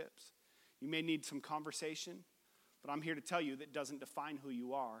relationships. You may need some conversation. But I'm here to tell you that doesn't define who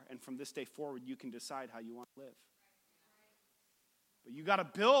you are. And from this day forward, you can decide how you want to live. But you got to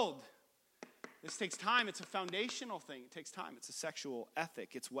build. This takes time. It's a foundational thing. It takes time. It's a sexual ethic.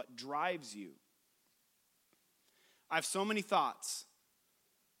 It's what drives you. I have so many thoughts.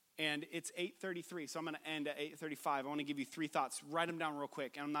 And it's 8:33, so I'm going to end at 8:35. I want to give you 3 thoughts. Write them down real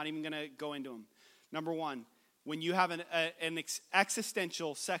quick, and I'm not even going to go into them. Number 1, when you have an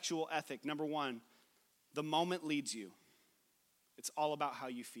existential sexual ethic, number 1, the moment leads you. It's all about how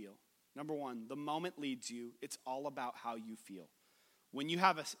you feel. Number 1, the moment leads you. It's all about how you feel. When you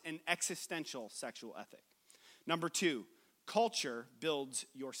have an existential sexual ethic. Number 2, culture builds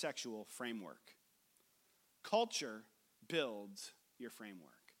your sexual framework. Culture builds your framework.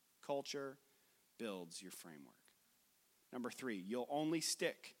 Culture builds your framework. Number 3, you'll only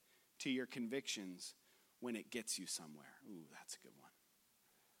stick to your convictions when it gets you somewhere. Ooh, that's a good one.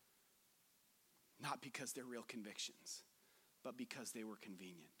 Not because they're real convictions, but because they were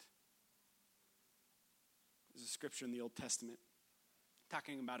convenient. There's a scripture in the Old Testament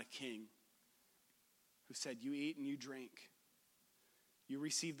talking about a king who said, you eat and you drink. You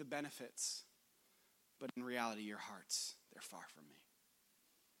receive the benefits, but in reality, your hearts, they're far from me.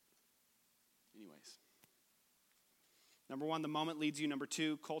 Anyways. Number 1, the moment leads you. Number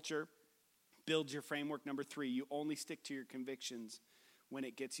 2, culture builds your framework. Number 3, you only stick to your convictions when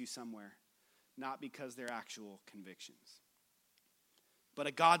it gets you somewhere, not because they're actual convictions. But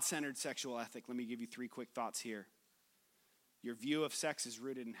a God-centered sexual ethic, let me give you 3 quick thoughts here. Your view of sex is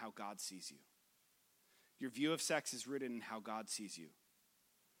rooted in how God sees you. Your view of sex is rooted in how God sees you.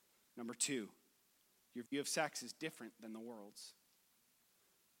 Number 2, your view of sex is different than the world's.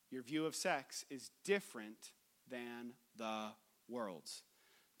 Your view of sex is different than the world's.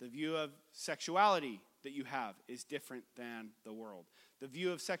 The view of sexuality that you have is different than the world. The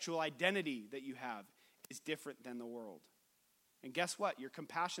view of sexual identity that you have is different than the world. And guess what? Your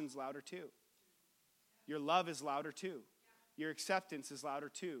compassion's louder too. Your love is louder too. Your acceptance is louder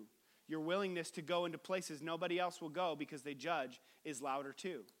too. Your willingness to go into places nobody else will go because they judge is louder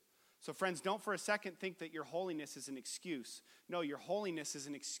too. So friends, don't for a second think that your holiness is an excuse. No, your holiness is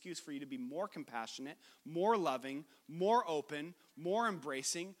an excuse for you to be more compassionate, more loving, more open, more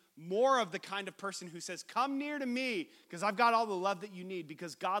embracing, more of the kind of person who says, come near to me because I've got all the love that you need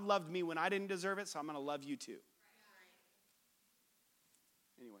because God loved me when I didn't deserve it, so I'm going to love you too.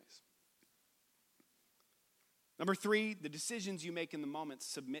 Anyways. Number 3, the decisions you make in the moments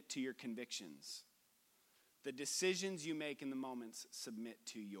submit to your convictions. The decisions you make in the moments submit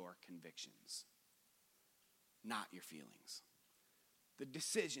to your convictions, not your feelings. The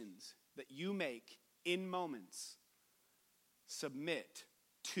decisions that you make in moments submit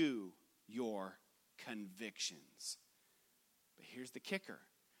to your convictions. But here's the kicker.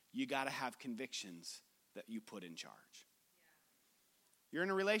 You got to have convictions that you put in charge. You're in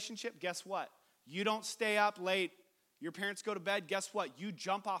a relationship, guess what? You don't stay up late. Your parents go to bed, guess what? You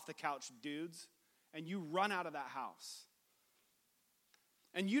jump off the couch, dudes. And you run out of that house.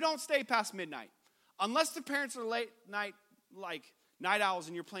 And you don't stay past midnight. Unless the parents are late night, like night owls,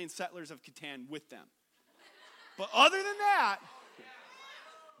 and you're playing Settlers of Catan with them. But other than that,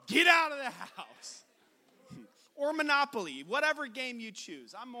 get out of the house. Or Monopoly, whatever game you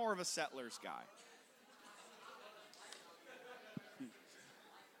choose. I'm more of a Settlers guy.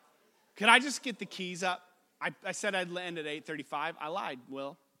 Could I just get the keys up? I said I'd end at 8:35. I lied,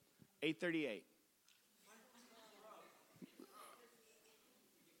 Will. 8:38.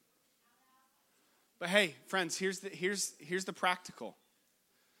 But hey, friends, here's the practical.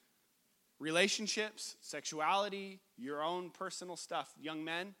 Relationships, sexuality, your own personal stuff. Young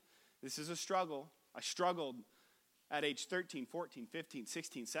men, this is a struggle. I struggled at age 13, 14, 15,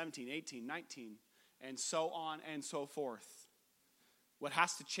 16, 17, 18, 19, and so on and so forth. What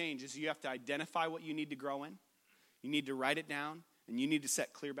has to change is you have to identify what you need to grow in. You need to write it down, and you need to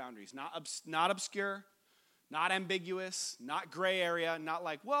set clear boundaries. Not obscure, not ambiguous, not gray area, not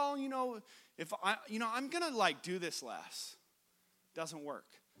like, well, if I'm going to do this less. Doesn't work.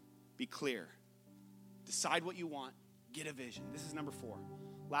 Be clear. Decide what you want. Get a vision. This is number 4.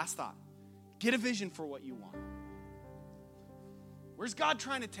 Last thought. Get a vision for what you want. Where's God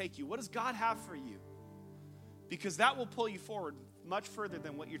trying to take you? What does God have for you? Because that will pull you forward much further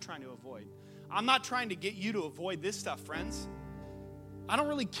than what you're trying to avoid. I'm not trying to get you to avoid this stuff, friends. I don't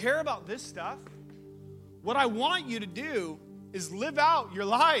really care about this stuff. What I want you to do is live out your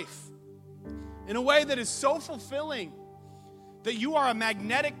life in a way that is so fulfilling that you are a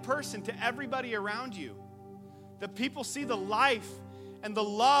magnetic person to everybody around you. That people see the life and the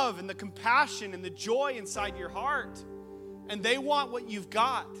love and the compassion and the joy inside your heart. And they want what you've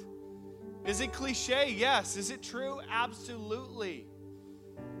got. Is it cliche? Yes. Is it true? Absolutely.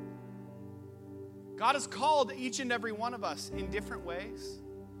 God has called each and every one of us in different ways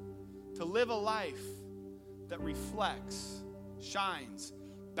to live a life that reflects, shines,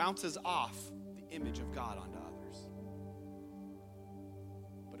 bounces off the image of God onto others.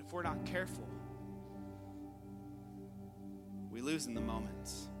 But if we're not careful, we lose in the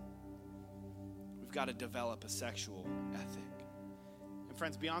moments. We've got to develop a sexual ethic. And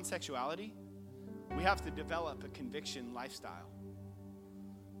friends, beyond sexuality, we have to develop a conviction lifestyle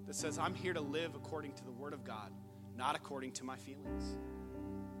that says, I'm here to live according to the Word of God, not according to my feelings.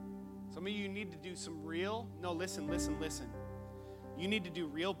 Some of you need to do some listen. You need to do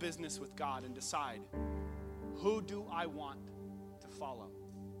real business with God and decide, Who do I want to follow?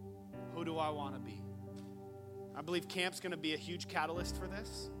 Who do I want to be? I believe camp's going to be a huge catalyst for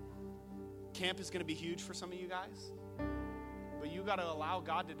this. Camp is going to be huge for some of you guys. But you got to allow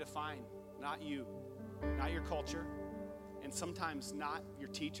God to define, not you, not your culture, and sometimes not your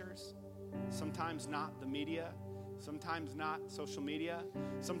teachers, sometimes not the media, sometimes not social media,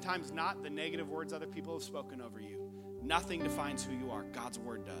 sometimes not the negative words other people have spoken over you. Nothing defines who you are. God's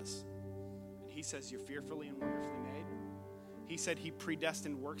word does. And he says you're fearfully and wonderfully made. He said he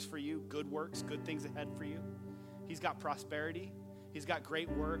predestined works for you, good works, good things ahead for you. He's got prosperity. He's got great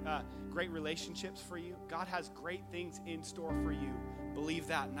relationships for you. God has great things in store for you. Believe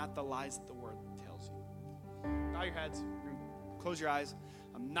that, not the lies that the word tells you. Bow your heads. Close your eyes.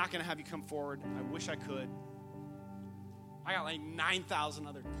 I'm not going to have you come forward. I wish I could. I got like 9,000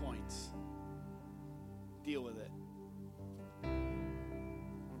 other points. Deal with it. I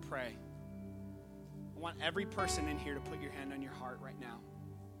want to pray. I want every person in here to put your hand on your heart right now.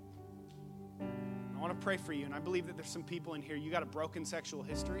 I want to pray for you, and I believe that there's some people in here, you got a broken sexual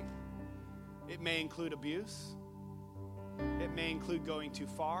history. It may include abuse. It may include going too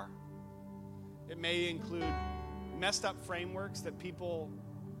far. It may include messed up frameworks that people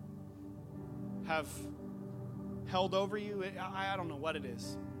have held over you. I don't know what it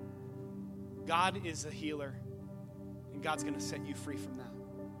is. God is a healer, and God's going to set you free from that.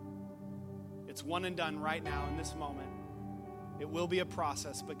 It's one and done right now in this moment. It will be a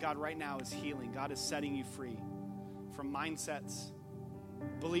process, but God right now is healing. God is setting you free from mindsets,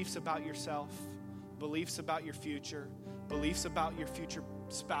 beliefs about yourself, beliefs about your future, beliefs about your future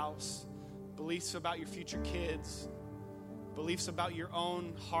spouse, beliefs about your future kids, beliefs about your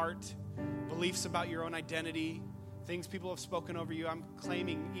own heart, beliefs about your own identity, things people have spoken over you. I'm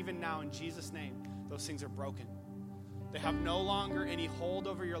claiming even now in Jesus' name, those things are broken. They have no longer any hold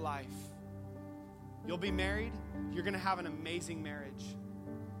over your life. You'll be married. You're going to have an amazing marriage.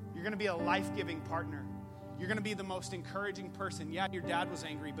 You're going to be a life-giving partner. You're going to be the most encouraging person. Yeah, your dad was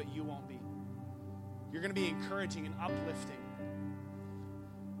angry, but you won't be. You're going to be encouraging and uplifting.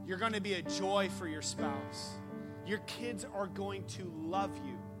 You're going to be a joy for your spouse. Your kids are going to love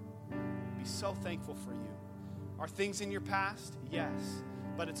you. Be so thankful for you. Are things in your past? Yes.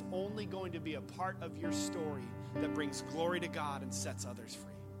 But it's only going to be a part of your story that brings glory to God and sets others free.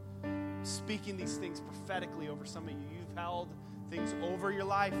 Speaking these things prophetically over some of you. You've held things over your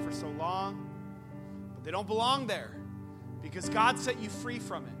life for so long, but they don't belong there because God set you free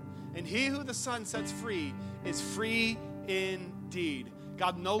from it. And he who the Son sets free is free indeed.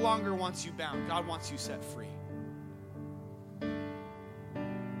 God no longer wants you bound. God wants you set free.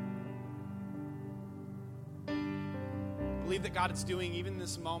 Believe that God is doing, even in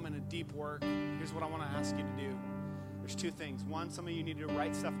this moment, a deep work. Here's what I want to ask you to do. There's two things. One, some of you need to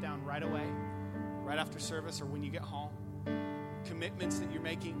write stuff down right away, right after service or when you get home. Commitments that you're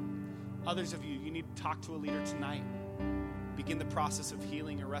making. Others of you, you need to talk to a leader tonight. Begin the process of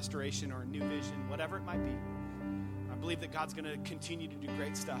healing or restoration or a new vision, whatever it might be. I believe that God's going to continue to do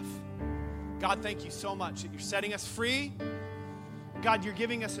great stuff. God, thank you so much that you're setting us free. God, you're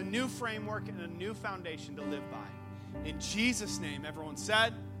giving us a new framework and a new foundation to live by. In Jesus' name, everyone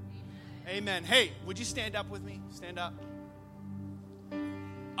said, amen. Hey, would you stand up with me? Stand up.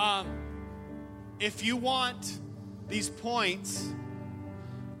 If you want these points,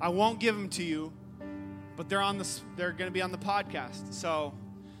 I won't give them to you, but they're going to be on the podcast. So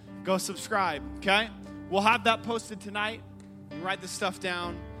go subscribe, okay? We'll have that posted tonight. You write this stuff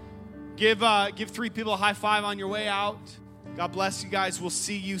down. Give 3 people a high five on your way out. God bless you guys. We'll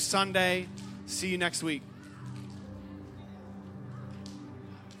see you Sunday. See you next week.